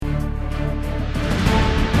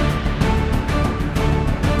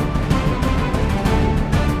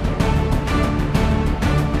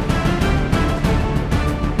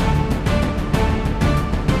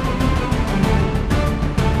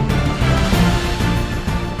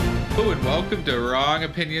and welcome to Wrong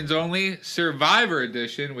Opinions Only Survivor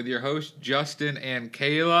Edition with your hosts Justin and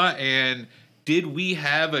Kayla. And did we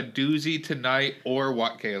have a doozy tonight or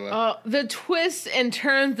what, Kayla? The twists and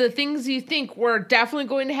turns, the things you think were definitely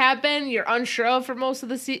going to happen, you're unsure of for most of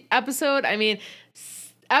the episode. I mean,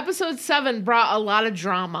 episode 7 brought a lot of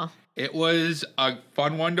drama. It was a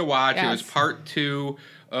fun one to watch. Yes. It was part 2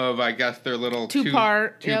 of, I guess, their little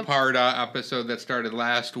two-part episode that started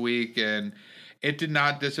last week, and it did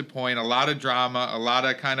not disappoint. A lot of drama, a lot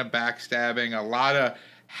of kind of backstabbing, a lot of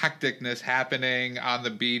hecticness happening on the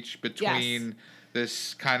beach between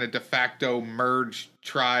this kind of de facto merged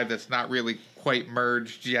tribe that's not really quite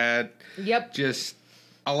merged yet. Yep. Just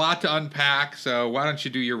a lot to unpack, so why don't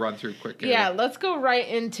you do your run-through quick, Kayla? Yeah, let's go right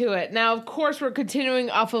into it. Now, of course, we're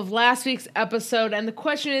continuing off of last week's episode, and the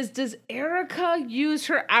question is, does Erica use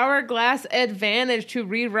her hourglass advantage to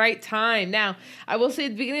rewrite time? Now, I will say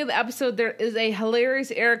at the beginning of the episode, there is a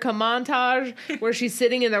hilarious Erica montage where she's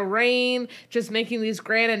sitting in the rain, just making these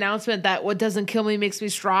grand announcements that what doesn't kill me makes me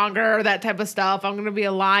stronger, that type of stuff. I'm going to be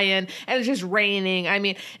a lion, and it's just raining. I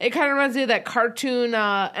mean, it kind of reminds me of that cartoon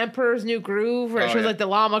Emperor's New Groove, where she was like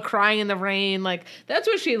the llama crying in the rain. Like, that's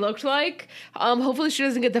what she looked like. Hopefully she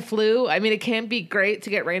doesn't get the flu. I mean, it can't be great to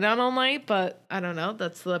get rained on all night, but I don't know.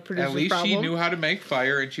 That's the producer's problem. At least she knew how to make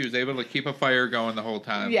fire, and she was able to keep a fire going the whole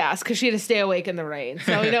time. Yes, because she had to stay awake in the rain.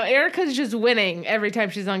 So, Erica's just winning every time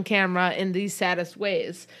she's on camera in these saddest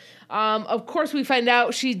ways. Of course, we find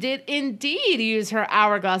out she did indeed use her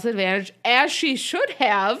hourglass advantage, as she should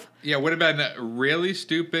have. Yeah, it would have been really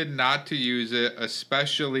stupid not to use it,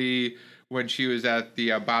 especially when she was at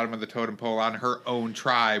the bottom of the totem pole on her own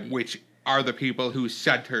tribe, which are the people who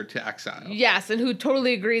sent her to exile. Yes, and who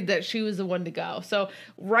totally agreed that she was the one to go. So,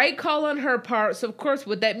 right call on her part. So, of course,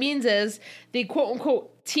 what that means is the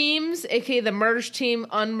quote-unquote teams, aka the merged team,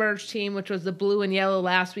 unmerged team, which was the blue and yellow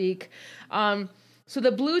last week. So,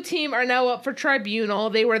 the blue team are now up for tribunal.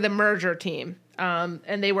 They were the merger team,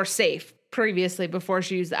 and they were safe previously before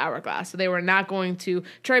she used the hourglass. So they were not going to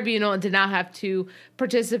tribunal and did not have to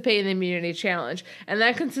participate in the immunity challenge. And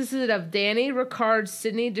that consisted of Danny, Ricard,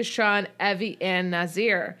 Sydney, Deshawn, Evie, and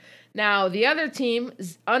Nazir. Now, the other team,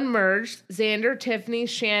 unmerged, Xander, Tiffany,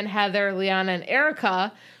 Shan, Heather, Liana, and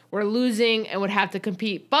Erica were losing and would have to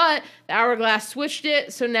compete. But the hourglass switched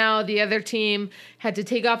it, so now the other team had to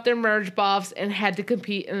take off their merge buffs and had to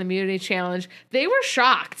compete in the immunity challenge. They were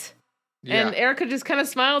shocked. Yeah. And Erica just kind of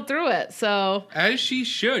smiled through it, so. As she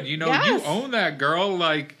should. You own that, girl.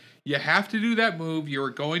 Like, you have to do that move.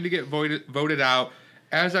 You're going to get voted out.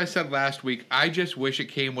 As I said last week, I just wish it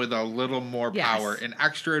came with a little more power, an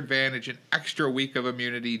extra advantage, an extra week of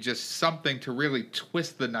immunity, just something to really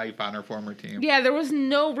twist the knife on her former team. Yeah, there was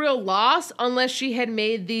no real loss unless she had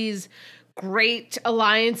made these great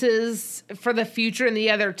alliances for the future in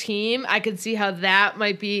the other team. I could see how that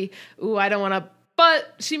might be, I don't want to.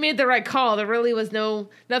 But she made the right call. There really was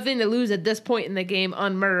nothing to lose at this point in the game,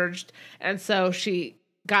 unmerged. And so she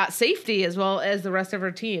got safety as well as the rest of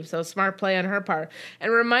her team. So smart play on her part.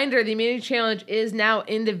 And reminder, the immunity challenge is now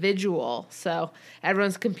individual. So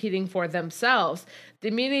everyone's competing for themselves. The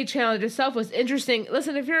immunity challenge itself was interesting.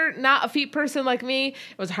 Listen, if you're not a feet person like me,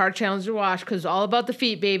 it was a hard challenge to watch because it's all about the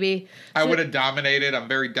feet, baby. I would have dominated. I'm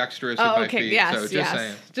very dexterous with my feet. Yes, so just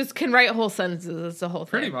saying. Just can write whole sentences. That's the whole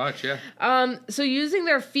thing. Pretty much, yeah. So using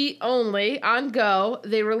their feet only on go,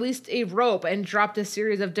 they released a rope and dropped a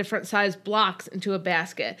series of different sized blocks into a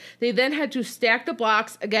basket. They then had to stack the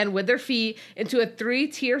blocks, again with their feet, into a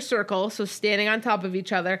 3-tier circle, so standing on top of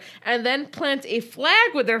each other, and then plant a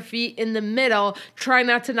flag with their feet in the middle, try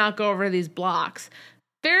not to knock over these blocks.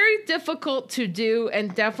 Very difficult to do,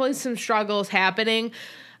 and definitely some struggles happening.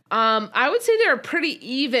 I would say they were pretty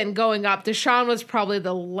even going up. Deshawn was probably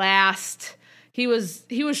the last. He was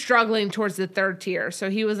struggling towards the 3rd tier, so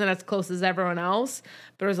he wasn't as close as everyone else.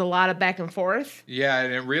 But there was a lot of back and forth. Yeah,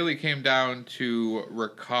 and it really came down to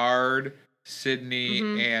Ricard,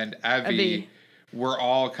 Sydney, and Evie were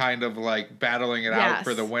all kind of like battling it out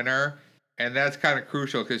for the winner. And that's kind of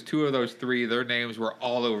crucial because 2 of those 3, their names were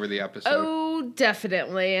all over the episode. Oh,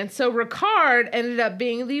 definitely. And so Ricard ended up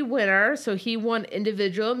being the winner. So he won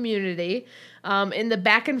individual immunity. In the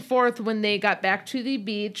back and forth when they got back to the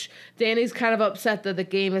beach, Danny's kind of upset that the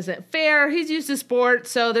game isn't fair. He's used to sports,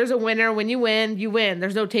 so there's a winner. When you win, you win.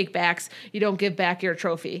 There's no takebacks. You don't give back your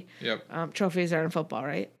trophy. Yep. Trophies are in football,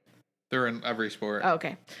 right? They're in every sport. Oh,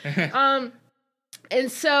 okay. And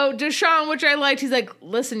so Deshawn, which I liked, he's like,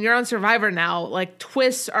 listen, you're on Survivor now. Like,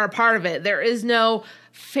 twists are a part of it. There is no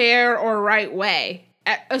fair or right way.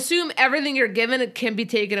 Assume everything you're given can be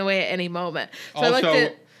taken away at any moment. So also,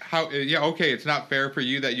 how, yeah, okay, it's not fair for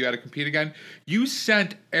you that you had to compete again. You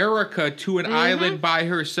sent Erica to an island by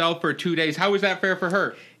herself for 2 days. How is that fair for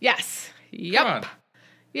her? Yes. Yep.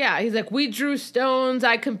 Yeah, he's like, we drew stones,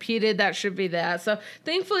 I competed, that should be that. So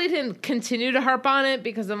thankfully he didn't continue to harp on it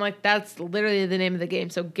because I'm like, that's literally the name of the game,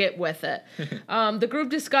 so get with it. The group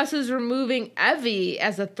discusses removing Evie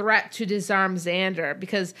as a threat to disarm Xander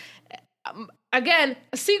because, again,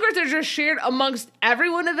 secrets are just shared amongst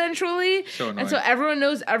everyone eventually. And so everyone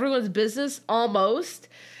knows everyone's business almost.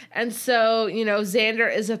 And so,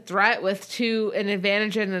 Xander is a threat with an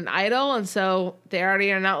advantage and an idol. And so they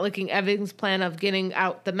already are not looking Evie's plan of getting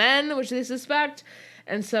out the men, which they suspect.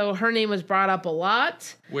 And so her name was brought up a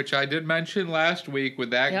lot. Which I did mention last week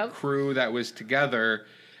with that crew that was together.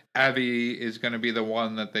 Evie is going to be the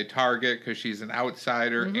one that they target because she's an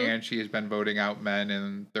outsider and she has been voting out men,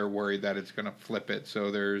 and they're worried that it's going to flip it.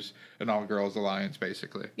 So there's an all-girls alliance,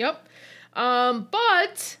 basically. Yep.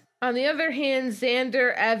 But on the other hand,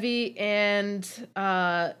 Xander, Evie, and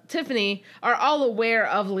Tiffany are all aware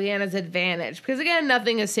of Leanna's advantage. Because, again,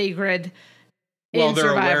 nothing is sacred in they're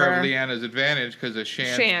Survivor. aware of Leanna's advantage because of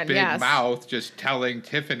Shan's big mouth just telling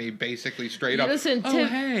Tiffany basically straight up, listen,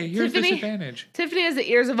 hey, here's this advantage. Tiffany has the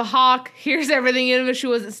ears of a hawk, hears everything even if she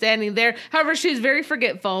wasn't standing there. However, she's very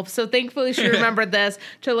forgetful. So thankfully she remembered this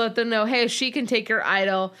to let them know, hey, she can take your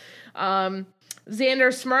idol.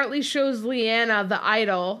 Xander smartly shows Leanna the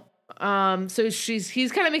idol. So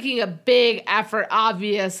he's kind of making a big effort,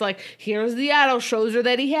 obvious, like, here's the idol, shows her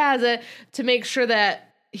that he has it, to make sure that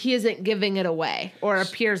he isn't giving it away, or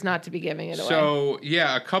appears not to be giving it away. So,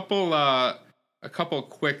 yeah, a couple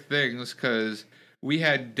quick things, because we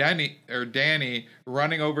had Danny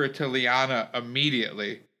running over to Liana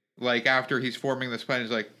immediately, like, after he's forming this plan. He's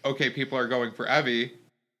like, okay, people are going for Evie,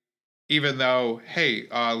 even though, hey,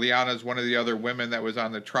 Liana's one of the other women that was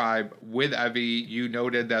on the tribe with Evie. You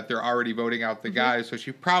noted that they're already voting out the guys, so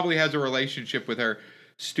she probably has a relationship with her.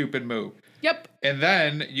 Stupid move. Yep. And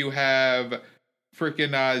then you have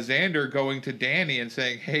freaking Xander going to Danny and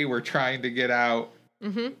saying, hey, we're trying to get out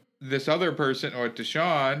this other person, or to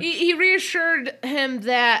Sean. He reassured him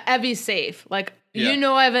that Evie's safe. Like, you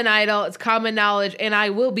know I have an idol, it's common knowledge, and I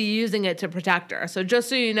will be using it to protect her. So just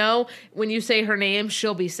so you know, when you say her name,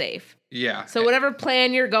 she'll be safe. Yeah. So whatever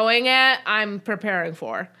plan you're going at, I'm preparing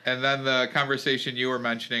for. And then the conversation you were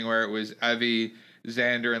mentioning where it was Evie,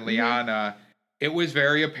 Xander, and Liana, it was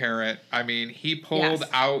very apparent. I mean, he pulled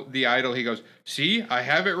out the idol. He goes, see, I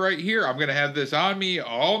have it right here. I'm going to have this on me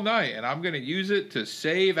all night, and I'm going to use it to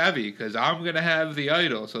save Evie because I'm going to have the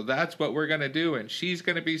idol. So that's what we're going to do, and she's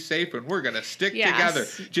going to be safe, and we're going to stick together.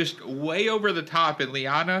 Just way over the top, and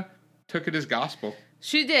Liana took it as gospel.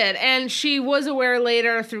 She did, and she was aware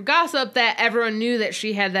later through gossip that everyone knew that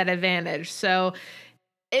she had that advantage. So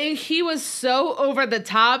he was so over the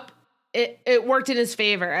top, it worked in his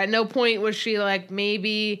favor. At no point was she like,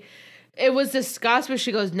 maybe it was discussed, but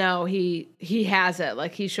she goes, no, he has it.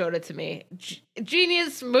 Like, he showed it to me.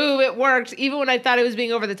 Genius move. It worked. Even when I thought it was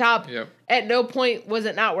being over the top, at no point was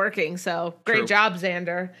it not working. So great job,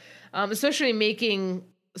 Xander. Especially making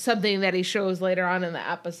something that he shows later on in the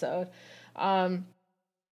episode.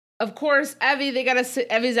 Of course, Evie's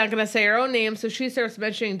not going to say her own name, so she starts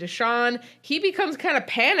mentioning Deshawn. He becomes kind of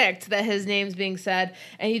panicked that his name's being said,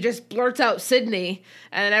 and he just blurts out Sydney.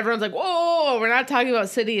 And everyone's like, whoa, we're not talking about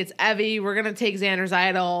Sydney, it's Evie. We're going to take Xander's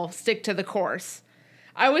idol, stick to the course.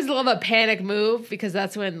 I always love a panic move, because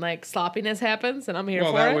that's when, like, sloppiness happens, and I'm here for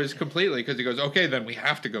it. Well, that was completely, because he goes, okay, then we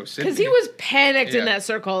have to go Sydney. Because he was panicked in that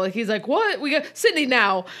circle. Like, he's like, what? We got Sydney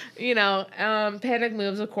now. Panic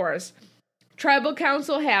moves, of course. Tribal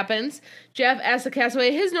council happens. Jeff asks the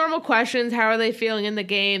castaway his normal questions. How are they feeling in the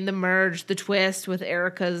game? The merge, the twist with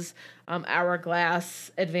Erica's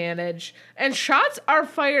hourglass advantage. And shots are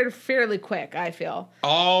fired fairly quick, I feel.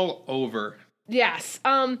 All over. Yes.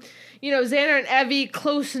 Xander and Evie,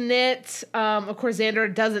 close-knit. Of course,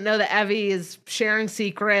 Xander doesn't know that Evie is sharing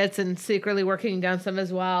secrets and secretly working against them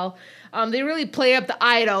as well. They really play up the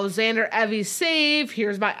idol. Xander, Evie's safe.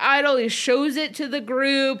 Here's my idol. He shows it to the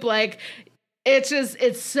group. Like,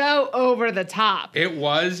 it's so over the top. It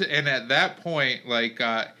was, and at that point, like,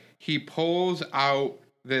 he pulls out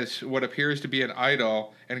this, what appears to be an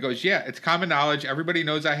idol, and goes, yeah, it's common knowledge. Everybody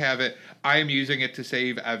knows I have it. I am using it to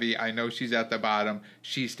save Evie. I know she's at the bottom.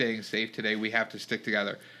 She's staying safe today. We have to stick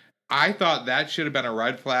together. I thought that should have been a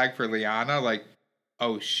red flag for Liana. Like,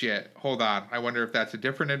 oh, shit, hold on. I wonder if that's a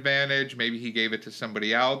different advantage. Maybe he gave it to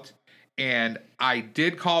somebody else. And I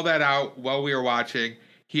did call that out while we were watching.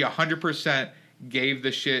 He 100% gave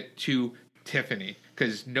the shit to Tiffany,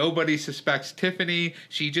 because nobody suspects Tiffany.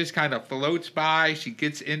 She just kind of floats by. She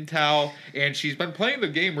gets intel, and she's been playing the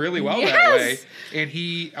game really well that way. And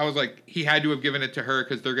I was like, he had to have given it to her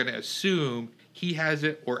because they're going to assume he has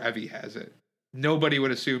it or Evie has it. Nobody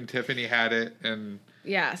would assume Tiffany had it, and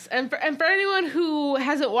yes, and for anyone who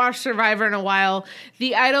hasn't watched Survivor in a while,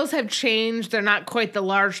 the idols have changed. They're not quite the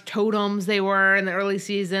large totems they were in the early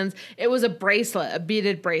seasons. It was a bracelet, a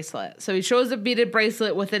beaded bracelet. So he shows a beaded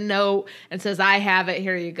bracelet with a note and says, "I have it.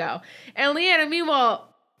 Here you go." And Leanna, meanwhile,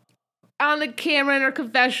 on the camera in her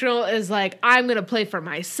confessional is like, "I'm going to play for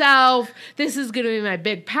myself. This is going to be my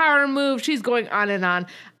big power move." She's going on and on.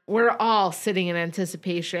 We're all sitting in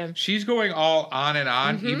anticipation. She's going all on and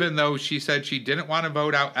on, even though she said she didn't want to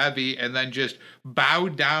vote out Evie and then just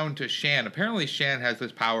bowed down to Shan. Apparently Shan has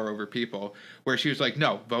this power over people where she was like,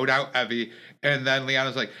 no, vote out Evie. And then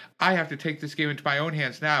Liana's like, I have to take this game into my own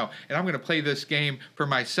hands now, and I'm going to play this game for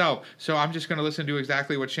myself. So I'm just going to listen to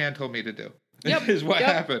exactly what Shan told me to do. Yep. Is what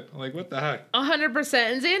happened. I'm like, what the heck? 100%.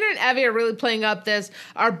 And Xander and Evie are really playing up this.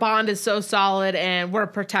 Our bond is so solid and we're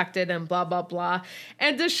protected and blah, blah, blah.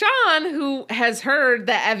 And Deshawn, who has heard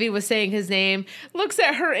that Evie was saying his name, looks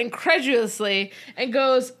at her incredulously and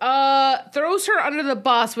goes, throws her under the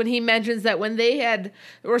bus when he mentions that when they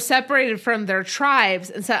were separated from their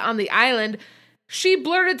tribes and set on the island, she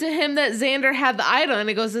blurted to him that Xander had the idol, and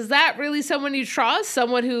he goes, is that really someone you trust?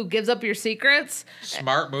 Someone who gives up your secrets?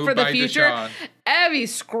 Smart move for the by future? Deshawn. Evie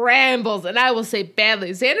scrambles, and I will say badly.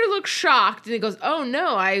 Xander looks shocked, and he goes, oh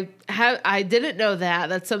no, I didn't know that.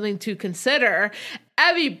 That's something to consider.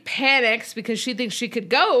 Evie panics because she thinks she could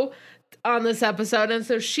go on this episode, and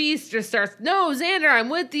so she just starts, no, Xander, I'm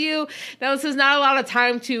with you. Now, this is not a lot of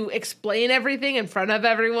time to explain everything in front of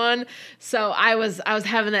everyone, so I was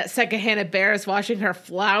having that secondhand embarrassed watching her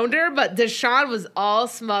flounder, but Deshawn was all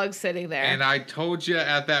smug sitting there. And I told you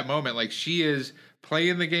at that moment, like, she is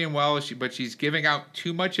playing the game well, but she's giving out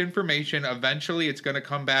too much information. Eventually, it's going to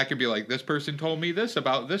come back and be like, this person told me this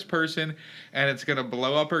about this person, and it's going to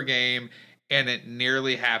blow up her game. And it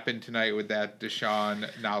nearly happened tonight with that Deshawn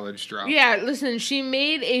knowledge drop. Yeah, listen, she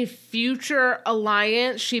made a future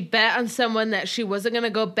alliance. She bet on someone that she wasn't going to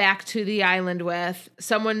go back to the island with,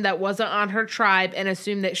 someone that wasn't on her tribe, and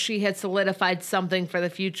assumed that she had solidified something for the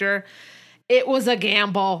future. It was a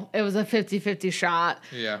gamble. It was a 50-50 shot.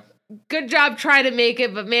 Yeah. Good job trying to make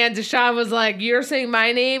it, but man, Deshawn was like, you're saying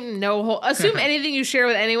my name? No. Assume anything you share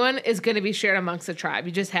with anyone is going to be shared amongst the tribe.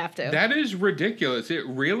 You just have to. That is ridiculous. It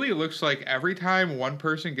really looks like every time one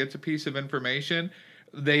person gets a piece of information,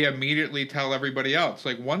 they immediately tell everybody else.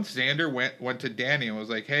 Like, once Xander went to Danny and was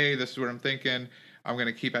like, hey, this is what I'm thinking. I'm going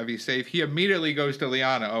to keep Evie safe. He immediately goes to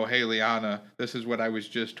Liana. Oh, hey, Liana, this is what I was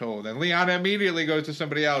just told. And Liana immediately goes to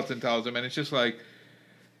somebody else and tells him. And it's just like,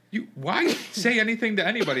 why say anything to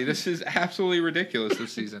anybody? This is absolutely ridiculous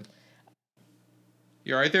this season.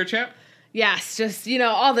 You all right there, champ? Yes, just,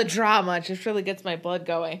 all the drama just really gets my blood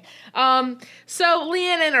going. So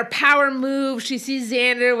Leanna in her power move, she sees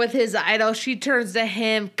Xander with his idol. She turns to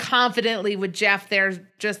him confidently with Jeff there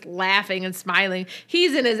just laughing and smiling.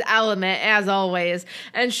 He's in his element, as always.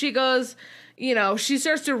 And she goes, she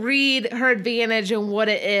starts to read her advantage and what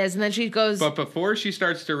it is. And then she goes... But before she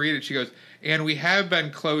starts to read it, she goes... And we have been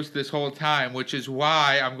close this whole time, which is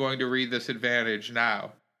why I'm going to read this advantage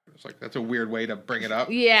now. It's like, that's a weird way to bring it up.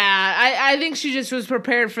 Yeah, I think she just was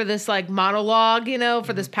prepared for this, like, monologue,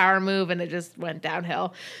 for this power move, and it just went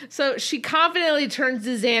downhill. So she confidently turns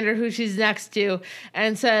to Xander, who she's next to,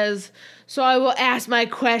 and says, so I will ask my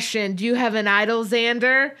question. Do you have an idol,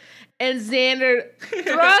 Xander? And Xander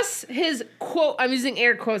thrusts his, quote, I'm using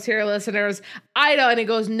air quotes here, listeners, idol, and he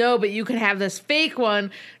goes, no, but you can have this fake one.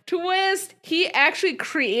 Twist, he actually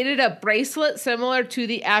created a bracelet similar to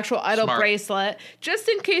the actual idol bracelet, just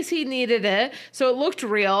in case he needed it, so it looked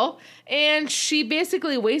real. And she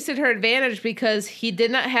basically wasted her advantage because he did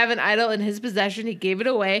not have an idol in his possession. He gave it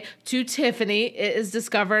away to Tiffany. It is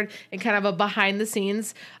discovered in kind of a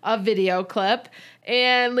behind-the-scenes video clip.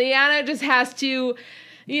 And Liana just has to...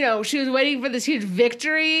 she was waiting for this huge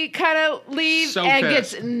victory kind of leave and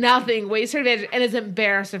pissed. Gets nothing, wastes her advantage, and is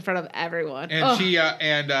embarrassed in front of everyone. And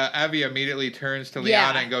Evie immediately turns to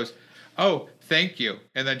Liana and goes, oh, thank you.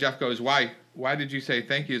 And then Jeff goes, why? Why did you say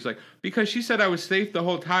thank you? It's like, because she said I was safe the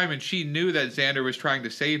whole time, and she knew that Xander was trying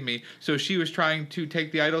to save me, so she was trying to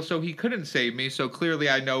take the idol so he couldn't save me, so clearly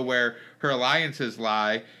I know where her alliances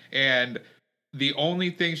lie, and... The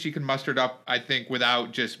only thing she can muster up, I think,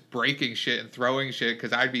 without just breaking shit and throwing shit,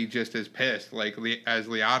 because I'd be just as pissed, like as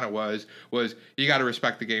Liana was you got to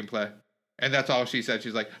respect the gameplay. And that's all she said.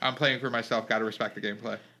 She's like, I'm playing for myself, got to respect the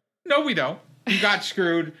gameplay. No, we don't. You got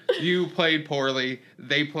screwed. You played poorly.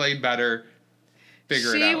 They played better.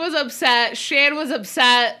 Figure it out. She was upset. Shan was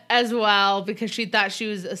upset as well because she thought she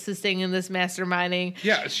was assisting in this masterminding.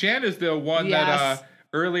 Yeah, Shan is the one that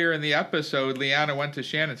earlier in the episode, Lyanna went to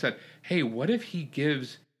Shan and said, hey, what if he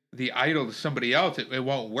gives the idol to somebody else? It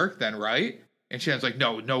won't work then, right? And Shan's like,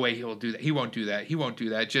 no way he will do that. He won't do that. He won't do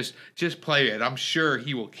that. Just play it. I'm sure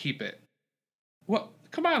he will keep it. Well,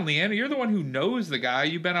 come on, Lyanna. You're the one who knows the guy.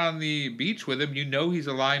 You've been on the beach with him. You know he's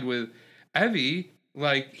aligned with Evie.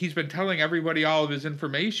 Like, he's been telling everybody all of his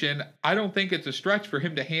information. I don't think it's a stretch for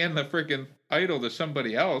him to hand the freaking idol to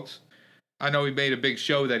somebody else. I know he made a big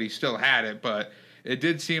show that he still had it, but it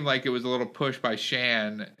did seem like it was a little push by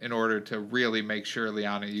Shan in order to really make sure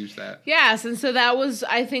Lyanna used that. Yes, and so that was,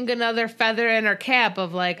 I think, another feather in her cap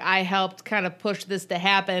of, like, I helped kind of push this to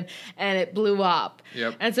happen, and it blew up.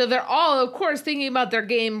 Yep. And so they're all, of course, thinking about their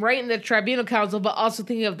game right in the Tribunal Council, but also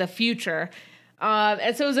thinking of the future.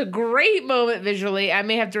 And so it was a great moment visually. I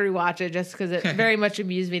may have to rewatch it just because it very much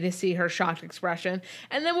amused me to see her shocked expression.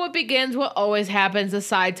 And then what always happens, the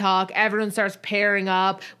side talk. Everyone starts pairing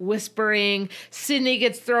up, whispering. Sydney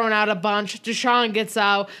gets thrown out a bunch. Deshawn gets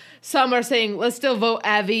out. Some are saying, let's still vote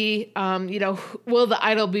Evie. Will the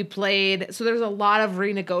idol be played? So there's a lot of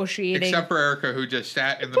renegotiating. Except for Erica, who just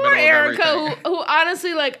sat in the Poor middle Erica, of everything. who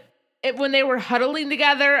honestly, like, when they were huddling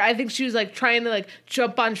together, I think she was like trying to like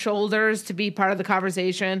jump on shoulders to be part of the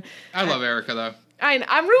conversation. I love Erica though.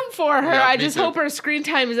 I'm rooting for her. Yeah, I me just too. hope her screen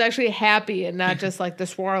time is actually happy and not just like the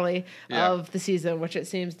swirly of the season, which it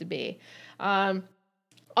seems to be. All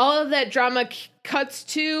of that drama cuts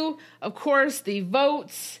to, of course, the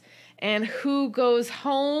votes and who goes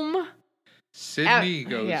home. Sydney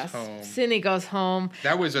goes home. Sydney goes home.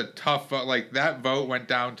 That was a tough vote. Like, that vote went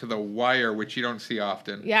down to the wire, which you don't see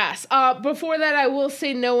often. Yes. Before that, I will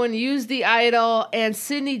say no one used the idol, and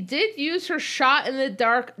Sydney did use her shot in the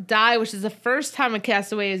dark die, which is the first time a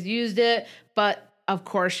Castaway has used it, but of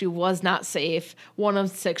course she was not safe. 1 of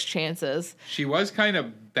 6 chances. She was kind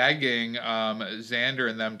of begging Xander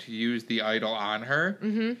and them to use the idol on her.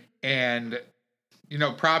 Mm-hmm. And,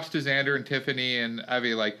 props to Xander and Tiffany and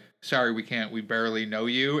Evie, like, sorry, we can't. We barely know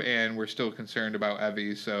you, and we're still concerned about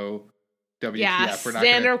Evie, so WTF. Yes, we're not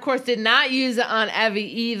Xander, of course, did not use it on Evie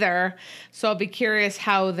either, so I'll be curious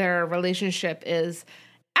how their relationship is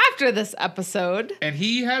after this episode. And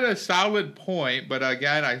he had a solid point, but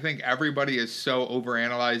again, I think everybody is so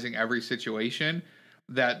overanalyzing every situation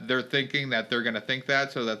that they're thinking that they're going to think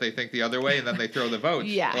that, so that they think the other way, and then they throw the votes.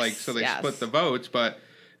 Yes, so they split the votes, but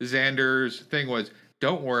Xander's thing was,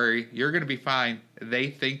 don't worry, you're going to be fine. They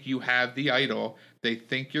think you have the idol. They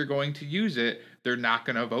think you're going to use it. They're not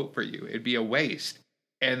going to vote for you. It'd be a waste.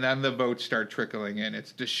 And then the votes start trickling in.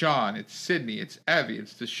 It's Deshawn, it's Sydney, it's Evie,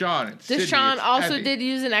 it's Deshawn, it's Sydney, Deshawn it's also Evie. did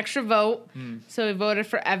use an extra vote, so he voted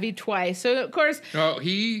for Evie twice. So, of course... No,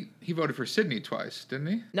 he voted for Sydney twice, didn't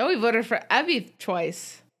he? No, he voted for Evie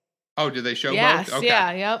twice. Oh, did they show yes, both? Okay.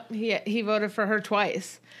 Yeah, yep. He voted for her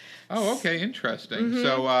twice. Oh, okay, interesting.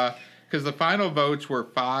 So, because the final votes were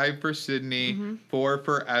 5 for Sydney, 4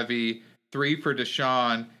 for Evie, 3 for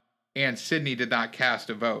Deshawn, and Sydney did not cast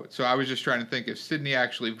a vote. So I was just trying to think if Sydney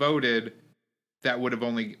actually voted, that would have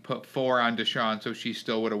only put 4 on Deshawn, so she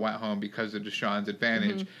still would have went home because of Deshawn's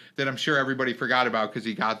advantage that I'm sure everybody forgot about because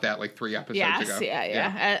he got that like 3 episodes ago.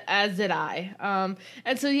 Yeah. As did I.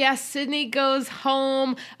 And so, Sydney goes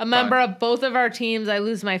home, a member of both of our teams. I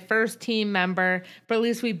lose my first team member, but at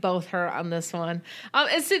least we both hurt on this one.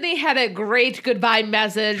 And Sydney had a great goodbye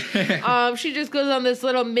message. She just goes on this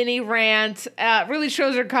little mini rant, really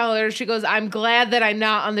shows her colors. She goes, I'm glad that I'm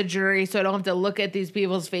not on the jury, so I don't have to look at these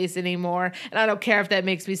people's face anymore. And I don't care if that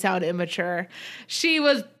makes me sound immature. She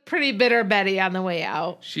was pretty bitter Betty on the way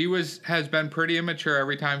out. She has been pretty immature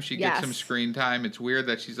every time she gets some screen time. It's weird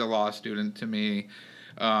that she's a law student to me.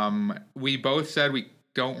 We both said we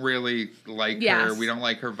don't really like her. We don't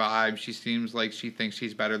like her vibe. She seems like she thinks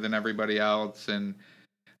she's better than everybody else. And,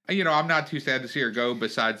 I'm not too sad to see her go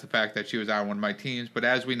besides the fact that she was on one of my teams. But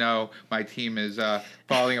as we know, my team is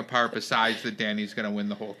falling apart besides that Danny's going to win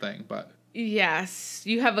the whole thing. But yes,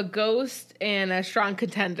 you have a ghost and a strong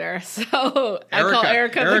contender. So I call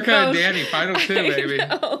Erica the ghost. And Danny, final 2, baby.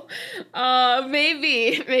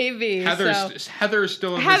 Maybe. Heather's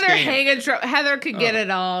still in this game. Heather could get it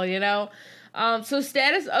all, So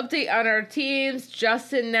status update on our teams.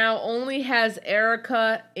 Justin now only has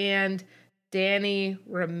Erica and Danny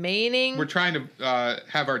remaining. We're trying to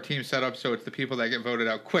have our team set up so it's the people that get voted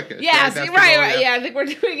out quickest. Yes, right. Yeah, I think we're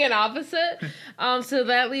doing an opposite. So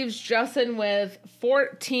that leaves Justin with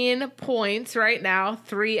 14 points right now.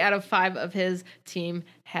 3 out of 5 of his team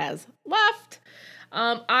has left.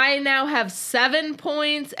 I now have 7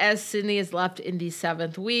 points as Sydney is left in the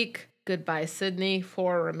 7th week. Goodbye, Sydney.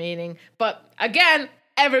 4 remaining. But again,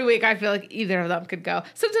 every week I feel like either of them could go.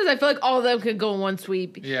 Sometimes I feel like all of them could go in one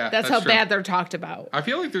sweep. Yeah, that's how true. Bad they're talked about. I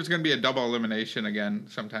feel like there's going to be a double elimination again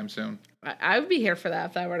sometime soon. I would be here for that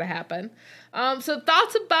if that were to happen. So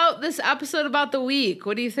thoughts about this episode about the week?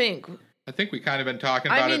 What do you think? I think we kind of been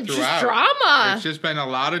talking about it throughout. Just drama. It's just been a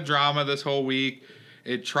lot of drama this whole week.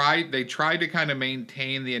 They tried to kind of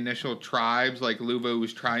maintain the initial tribes, like Luva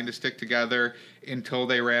was trying to stick together until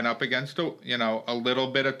they ran up against a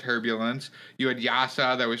little bit of turbulence. You had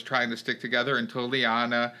Yasa that was trying to stick together until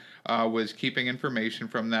Liana was keeping information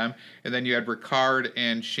from them, and then you had Ricard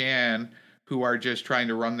and Shan who are just trying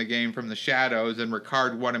to run the game from the shadows. And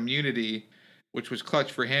Ricard won immunity, which was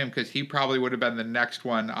clutch for him because he probably would have been the next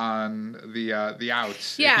one on the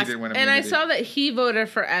outs. Yes, if he didn't win immunity. And I saw that he voted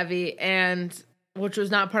for Evie, and which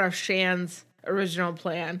was not part of Shan's original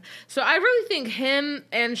plan. So I really think him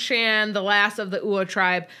and Shan, the last of the Ua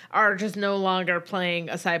tribe, are just no longer playing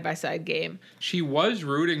a side-by-side game. She was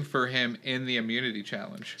rooting for him in the immunity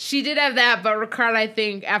challenge. She did have that, but Ricard, I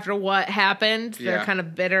think, after what happened, their kind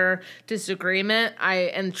of bitter disagreement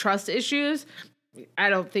and trust issues, I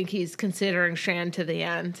don't think he's considering Shan to the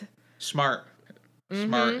end. Smart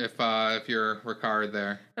if you're Ricard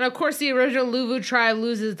there. And of course, the original Luvu tribe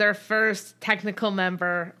loses their first technical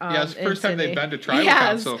member. Yes, first time they've been to tribal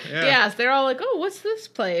council. Yeah. Yes, they're all like, "Oh, what's this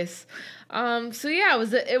place?" So yeah,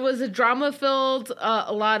 it was a drama filled.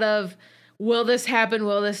 A lot of will this happen?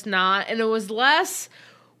 Will this not? And it was less.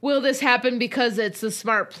 Will this happen because it's a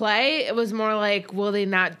smart play? It was more like, will they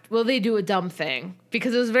not? Will they do a dumb thing?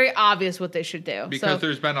 Because it was very obvious what they should do. Because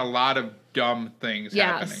there's been a lot of dumb things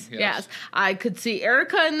happening. Yes. I could see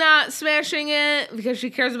Erica not smashing it because she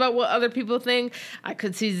cares about what other people think. I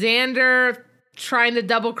could see Xander trying to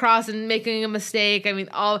double cross and making a mistake. I mean,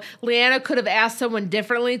 Liana could have asked someone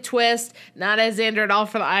differently, twist, not as Xander at all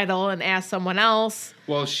for the idol, and asked someone else.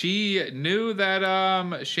 Well, she knew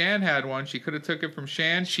that Shan had one. She could have took it from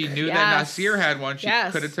Shan. She knew that Nazir had one. She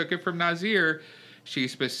could have took it from Nazir. She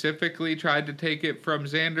specifically tried to take it from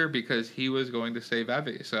Xander because he was going to save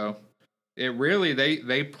Evie. So it really,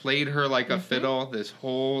 they played her like a fiddle this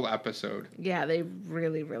whole episode. Yeah, they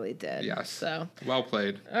really, really did. Yes. So well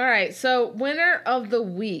played. All right. So winner of the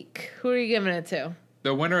week, who are you giving it to?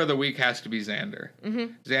 The winner of the week has to be Xander.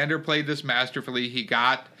 Xander played this masterfully. He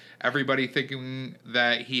got everybody thinking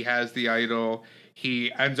that he has the idol.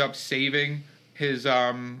 He ends up saving his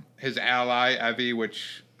ally Evie,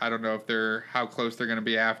 which I don't know how close they're going to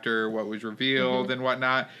be after what was revealed and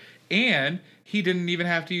whatnot. And he didn't even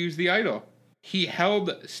have to use the idol. He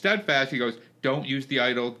held steadfast. He goes, "Don't use the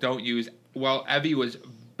idol. Don't use." Well, Evie was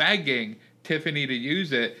begging Tiffany to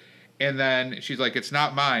use it. And then she's like, "It's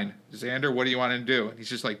not mine. Xander, what do you want to do?" And he's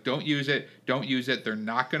just like, "Don't use it. Don't use it. They're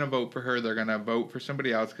not going to vote for her. They're going to vote for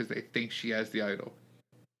somebody else because they think she has the idol."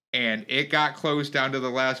 And it got close down to the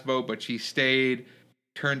last vote, but she stayed.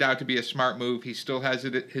 Turned out to be a smart move. He still has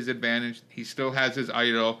his advantage. He still has his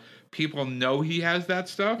idol. People know he has that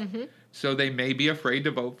stuff. So they may be afraid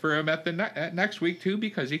to vote for him at next week too,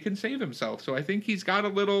 because he can save himself. So I think he's got a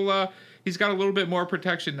little bit more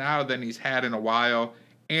protection now than he's had in a while.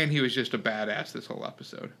 And he was just a badass this whole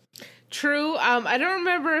episode. True. I don't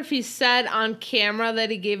remember if he said on camera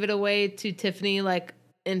that he gave it away to Tiffany, like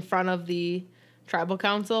in front of the tribal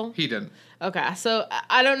council. He didn't. Okay, so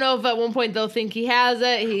I don't know if at one point they'll think he has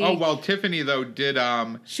it. Tiffany though did.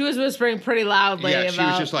 She was whispering pretty loudly. Yeah, she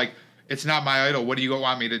was just like, "It's not my idol. What do you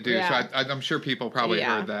want me to do?" Yeah. So I'm sure people probably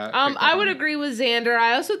heard that. I would agree with Xander.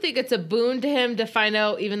 I also think it's a boon to him to find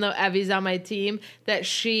out, even though Evie's on my team, that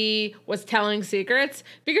she was telling secrets,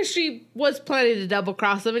 because she was planning to double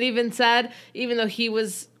cross him, and even said, even though he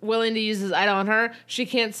was willing to use his idol on her, she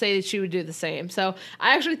can't say that she would do the same. So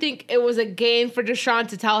I actually think it was a gain for Deshawn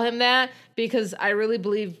to tell him that, because I really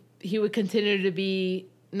believe he would continue to be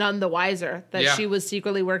none the wiser that she was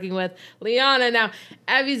secretly working with Liana. Now,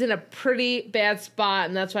 Evie's in a pretty bad spot,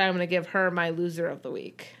 and that's why I'm going to give her my loser of the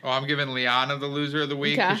week. Oh, I'm giving Liana the loser of the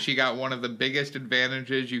week because she got one of the biggest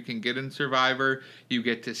advantages you can get in Survivor. You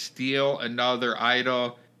get to steal another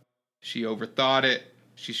idol. She overthought it.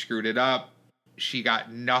 She screwed it up. She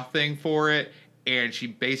got nothing for it, and she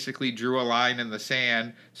basically drew a line in the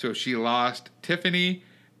sand. So she lost Tiffany,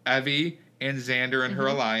 Evie, and Xander in her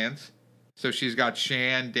alliance. So she's got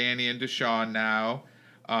Shan, Danny, and Deshawn now.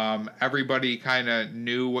 Everybody kind of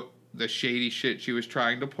knew what the shady shit she was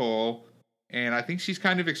trying to pull. And I think she's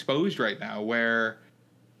kind of exposed right now, where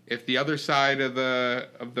if the other side of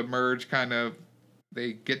the merge kind of,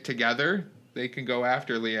 they get together, they can go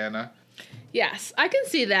after Liana. Yes, I can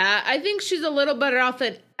see that. I think she's a little better off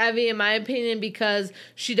than Evie, in my opinion, because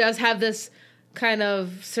she does have this kind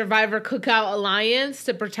of Survivor Cookout alliance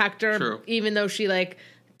to protect her, True. even though she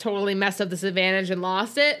totally messed up this advantage and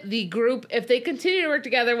lost it. The group, if they continue to work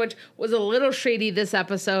together, which was a little shady this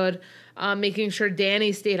episode, making sure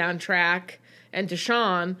Danny stayed on track and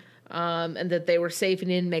Deshawn, and that they were safe and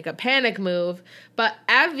didn't make a panic move. But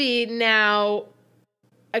Evie now,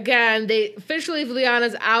 again, they officially, if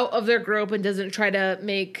Liana's out of their group and doesn't try to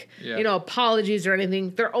make, apologies or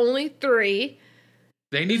anything, they're only 3.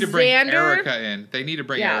 They need to bring Erica in. Erica in.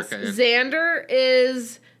 Xander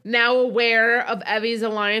is now aware of Evie's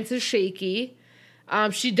alliance is shaky.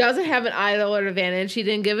 She doesn't have an idol or advantage. She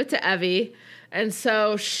didn't give it to Evie. And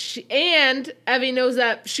so Evie knows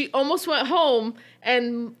that she almost went home,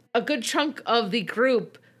 and a good chunk of the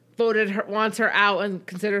group wants her out and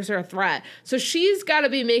considers her a threat. So she's got to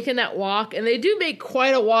be making that walk, and they do make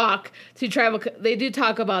quite a walk to travel. They do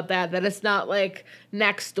talk about that it's not like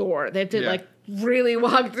next door. They have to really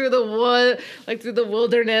walk through the wood, through the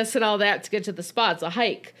wilderness and all that to get to the spot. It's a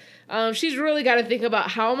hike. She's really got to think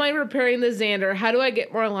about, how am I repairing the Xander? How do I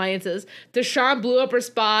get more alliances? Deshawn blew up her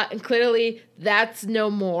spot, and clearly that's no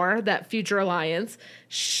more, that future alliance.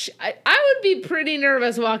 I would be pretty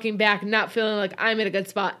nervous walking back, not feeling like I'm in a good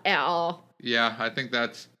spot at all. Yeah, I think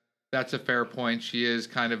that's a fair point. She is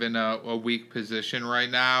kind of in a weak position right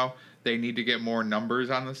now. They need to get more numbers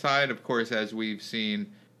on the side. Of course, as we've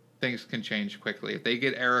seen, things can change quickly. If they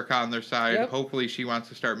get Erica on their side, hopefully she wants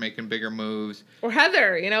to start making bigger moves. Or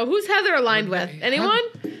Heather, who's Heather aligned with? Anyone?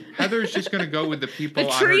 Heather's just going to go with the people the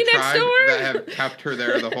on her tribe door? that have kept her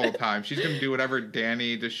there the whole time. She's going to do whatever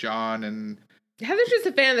Danny, Deshawn, and... Heather's just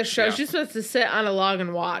a fan of the show. Yeah. She's supposed to sit on a log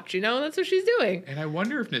and watch, That's what she's doing. And I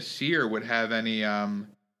wonder if Nasir would have any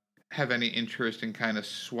interest in kind of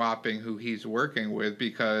swapping who he's working with,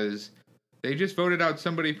 because... They just voted out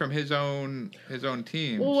somebody from his own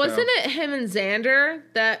team. Well, wasn't it him and Xander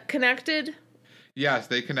that connected? Yes,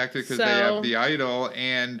 they connected because they have the idol,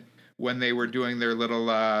 and when they were doing their little,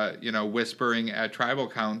 whispering at Tribal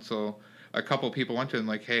Council, a couple people went to him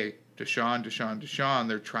like, "Hey, Deshawn,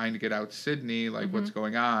 they're trying to get out Sydney, what's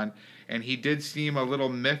going on?" And he did seem a little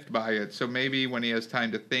miffed by it, so maybe when he has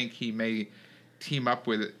time to think, he may team up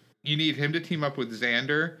with it. You need him to team up with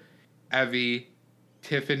Xander, Evie,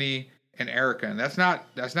 Tiffany, and Erica, and that's not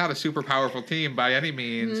a super powerful team by any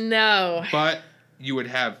means. No. But you would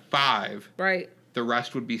have 5. Right. The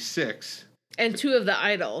rest would be 6. And 2 of the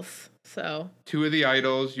idols. So 2 of the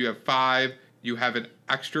idols, you have 5. You have an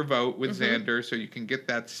extra vote with Xander, so you can get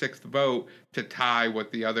that 6th vote to tie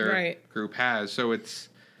what the other group has. So it's...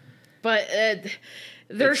 But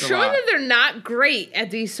they're showing that they're not great at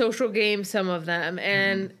these social games, some of them.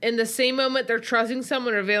 And in the same moment they're trusting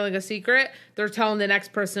someone, revealing a secret, they're telling the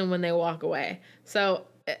next person when they walk away. So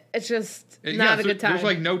it's just not a good time.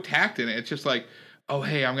 There's no tact in it. It's just like, oh,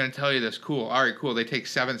 hey, I'm going to tell you this. Cool. All right, cool. They take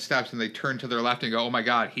 7 steps and they turn to their left and go, oh my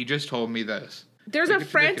God, he just told me this. There's a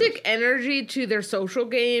frantic energy to their social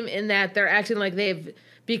game in that they're acting like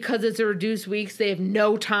because it's a reduced weeks, they have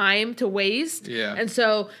no time to waste. Yeah. And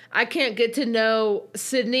so I can't get to know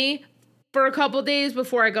Sydney for a couple days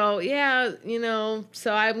before I go,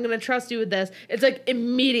 so I'm going to trust you with this. It's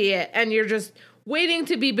immediate, and you're just waiting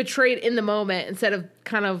to be betrayed in the moment instead of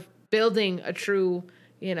kind of building a true,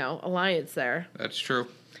 alliance there. That's true.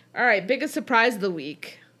 All right, biggest surprise of the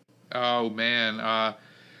week. Oh, man.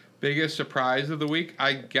 Biggest surprise of the week?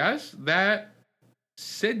 I guess that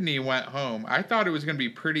Sydney went home. I thought it was going to be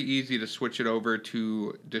pretty easy to switch it over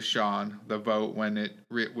to Deshawn, the vote, when it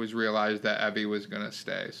was realized that Evie was going to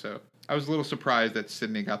stay. So I was a little surprised that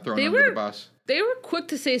Sydney got thrown under the bus. They were quick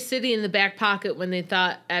to say Sydney in the back pocket when they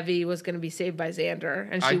thought Evie was going to be saved by Xander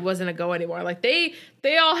and she wasn't going to go anymore.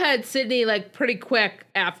 They all had Sydney pretty quick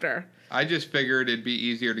after. I just figured it'd be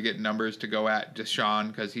easier to get numbers to go at Deshawn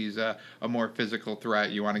because he's a more physical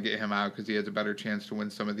threat. You want to get him out because he has a better chance to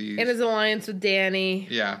win some of these. And his alliance with Danny.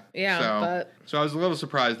 Yeah. Yeah. So I was a little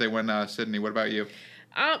surprised they went Sydney. What about you?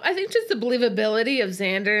 I think just the believability of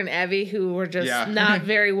Xander and Evie, who were just not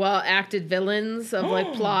very well acted villains of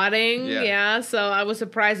plotting. Yeah. So I was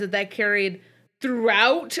surprised that carried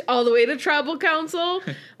throughout all the way to Tribal Council.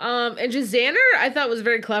 And just Xander, I thought was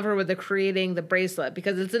very clever with creating the bracelet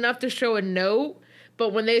because it's enough to show a note.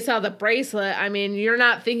 But when they saw the bracelet, I mean, you're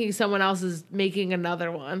not thinking someone else is making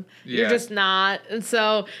another one. Yeah. You're just not. And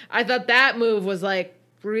so I thought that move was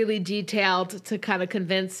really detailed to kind of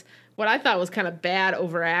convince what I thought was kind of bad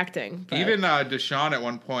overacting. But. Even Deshawn at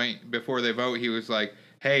one point before they vote, he was like,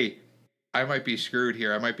 hey, I might be screwed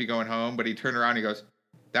here. I might be going home. But he turned around and he goes,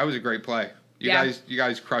 that was a great play. You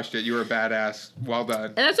guys crushed it. You were a badass. Well done.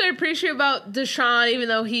 And that's what I appreciate about Deshaun, even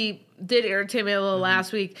though he did irritate me a little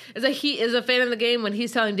last week, is that he is a fan of the game when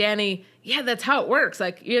he's telling Danny, yeah, that's how it works.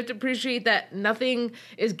 Like, you have to appreciate that nothing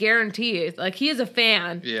is guaranteed. Like, he is a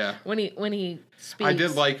fan. Yeah. When he speaks. I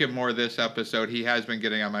did like him more this episode. He has been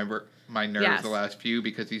getting on my nerves the last few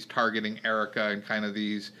because he's targeting Erica and kind of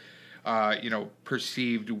these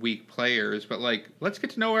perceived weak players. But, like, let's get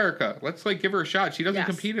to know Erica. Let's, like, give her a shot. She doesn't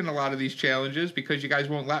compete in a lot of these challenges because you guys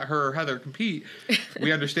won't let her or Heather compete.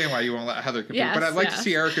 We understand why you won't let Heather compete. But I'd like to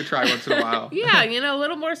see Erica try once in a while. Yeah, a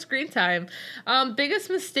little more screen time. Biggest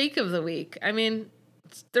mistake of the week. I mean,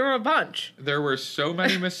 there were a bunch. There were so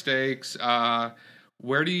many mistakes.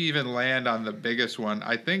 Where do you even land on the biggest one?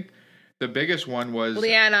 I think the biggest one was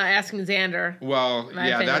Leanna asking Xander. Well,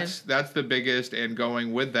 that's the biggest, and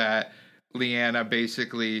going with that, Leanna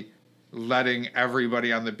basically letting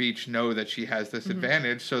everybody on the beach know that she has this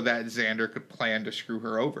advantage so that Xander could plan to screw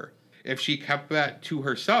her over. If she kept that to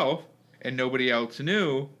herself and nobody else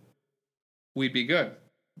knew, we'd be good.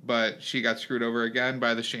 But she got screwed over again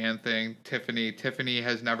by the Shan thing. Tiffany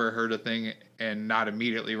has never heard a thing and not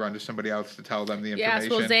immediately run to somebody else to tell them the information. Yes,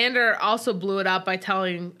 well, Xander also blew it up by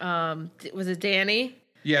telling, was it Danny?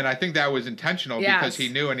 Yeah, and I think that was intentional because he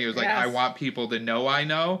knew, and he was like, I want people to know I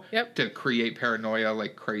know to create paranoia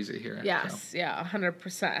like crazy here. Yes, so. Yeah,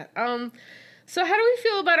 100%. So how do we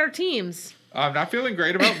feel about our teams? I'm not feeling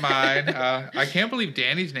great about mine. I can't believe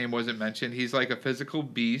Danny's name wasn't mentioned. He's like a physical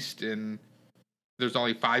beast, and there's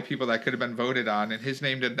only 5 people that could have been voted on, and his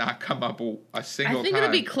name did not come up a single time. I think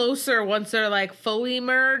it'll be closer once they're like fully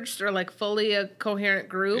merged or like fully a coherent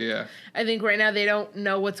group. Yeah. I think right now they don't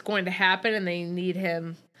know what's going to happen and they need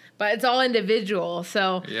him. But it's all individual,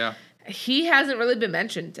 so he hasn't really been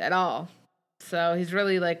mentioned at all. So he's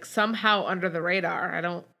really like somehow under the radar. I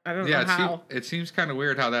don't know how. It seems kind of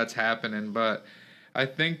weird how that's happening, but I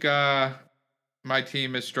think my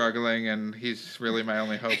team is struggling, and he's really my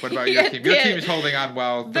only hope. What about your team? Your team is holding on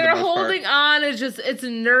well. They're holding on. It's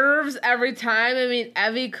nerves every time. I mean,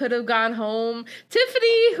 Evie could have gone home.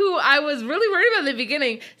 Tiffany, who I was really worried about in the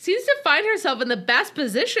beginning, seems to find herself in the best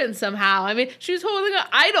position somehow. I mean, she was holding an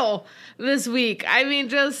idol this week. I mean,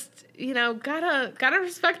 just gotta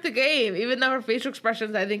respect the game, even though her facial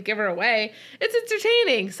expressions, I think, give her away. It's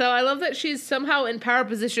entertaining. So I love that she's somehow in power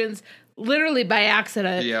positions. Literally by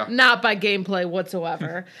accident, not by gameplay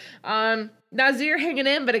whatsoever. Nazir hanging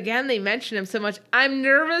in, but again, they mention him so much. I'm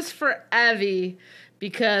nervous for Evie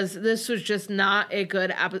because this was just not a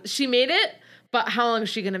good She made it, but how long is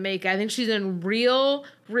she going to make it? I think she's in real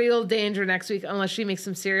danger next week unless she makes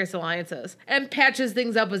some serious alliances and patches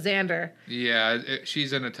things up with Xander. Yeah,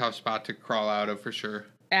 she's in a tough spot to crawl out of for sure.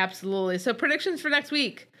 Absolutely. So predictions for next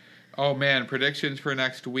week. Oh, man, predictions for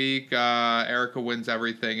next week. Erica wins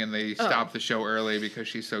everything, and they stop the show early because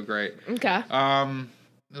she's so great. Okay.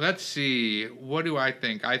 Let's see. What do I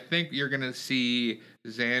think? I think you're going to see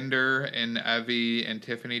Xander and Evie and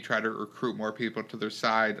Tiffany try to recruit more people to their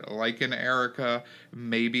side, like an Erica,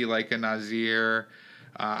 maybe like a Nazir.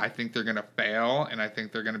 I think they're going to fail, and I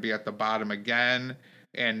think they're going to be at the bottom again,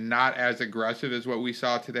 and not as aggressive as what we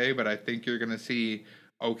saw today, but I think you're going to see...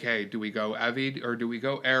 Okay, do we go Evie or do we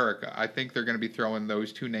go Erica? I think they're going to be throwing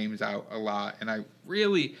those 2 names out a lot. And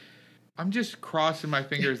I'm just crossing my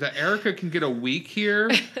fingers that Erica can get a week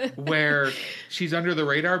here where she's under the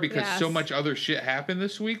radar because so much other shit happened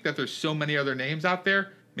this week that there's so many other names out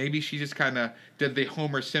there. Maybe she just kind of did the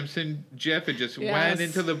Homer Simpson gif and just went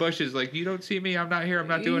into the bushes like, you don't see me, I'm not here, I'm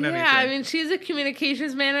not doing anything. Yeah, I mean, she's a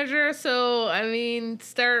communications manager, so, I mean,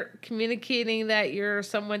 start communicating that you're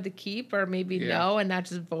someone to keep or maybe no and not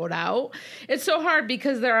just vote out. It's so hard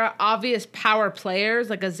because there are obvious power players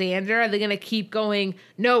like a Xander. Are they going to keep going,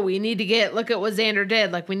 no, we need to look at what Xander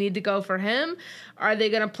did, like we need to go for him? Are they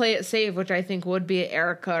going to play it safe, which I think would be an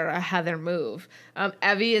Erica or a Heather move?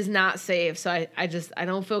 Evie is not safe, so I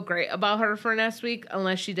don't feel great about her for next week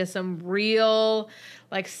unless she does some real,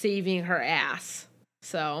 like, saving her ass.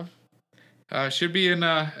 So. Should be in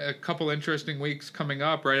a couple interesting weeks coming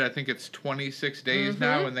up, right? I think it's 26 days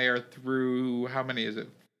now, and they are through, how many is it?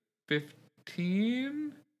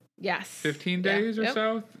 15? Yes. 15 days or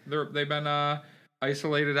so? They've been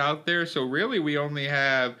isolated out there, so really we only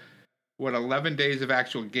have... 11 days of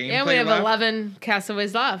actual gameplay left? Yeah, we have 11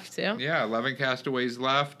 castaways left, yeah. Yeah, 11 castaways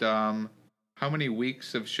left. How many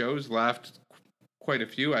weeks of shows left? Quite a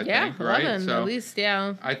few, I think, 11, right? So at least,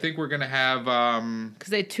 yeah. I think we're going to have...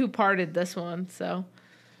 Because they 2-parted this one, so...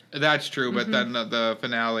 That's true, but then the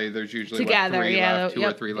finale, there's usually 3 left, 2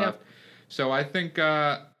 or 3 left. So I think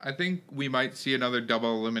we might see another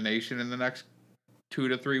double elimination in the next 2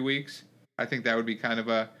 to 3 weeks. I think that would be kind of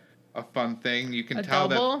a a fun thing. You can a tell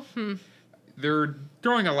double? that they're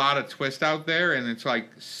throwing a lot of twist out there, and it's like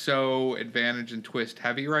so advantage and twist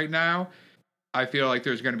heavy right now. I feel like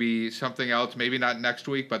there's going to be something else, maybe not next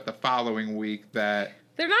week, but the following week that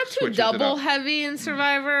they're not too double heavy in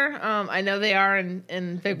Survivor. I know they are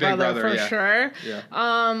in Big Brother for sure.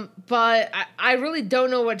 Yeah. But I really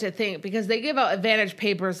don't know what to think because they give out advantage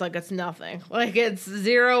papers like it's nothing. Like it's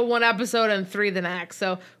 0 one episode and 3 the next.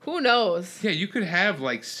 So who knows? Yeah, you could have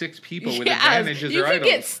like 6 people with advantages you or could idols.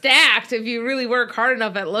 get stacked if you really work hard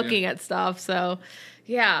enough at looking at stuff. So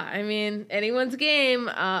yeah, I mean, anyone's game.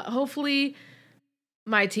 Hopefully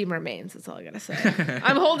my team remains. That's all I gotta say.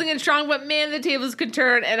 I'm holding it strong, but man, the tables could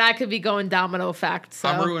turn, and I could be going domino effect. So.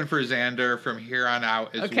 I'm rooting for Xander from here on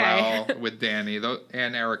out as well with Danny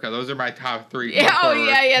and Erica. Those are my top 3.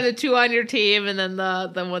 Yeah. The 2 on your team, and then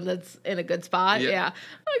the one that's in a good spot. Yeah.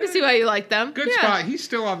 I can see why you like them. Good spot. He's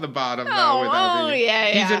still on the bottom though with Evie. Oh yeah.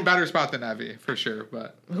 He's in better spot than Evie for sure.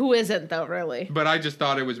 But who isn't though, really? But I just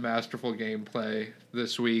thought it was masterful gameplay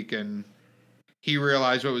this week, and he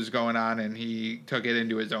realized what was going on, and he took it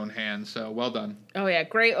into his own hands. So well done. Oh, yeah.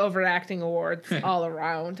 Great overacting awards all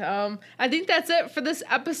around. I think that's it for this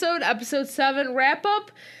episode. Episode 7 wrap up.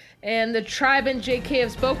 And the tribe and JK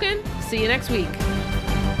have spoken. See you next week.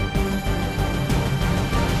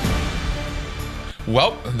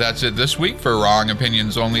 Well, that's it this week for Wrong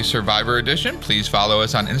Opinions Only Survivor Edition. Please follow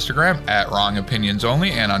us on Instagram at Wrong Opinions Only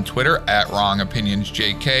and on Twitter at Wrong Opinions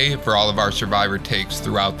JK for all of our Survivor takes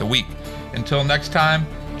throughout the week. Until next time,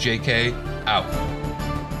 JK out.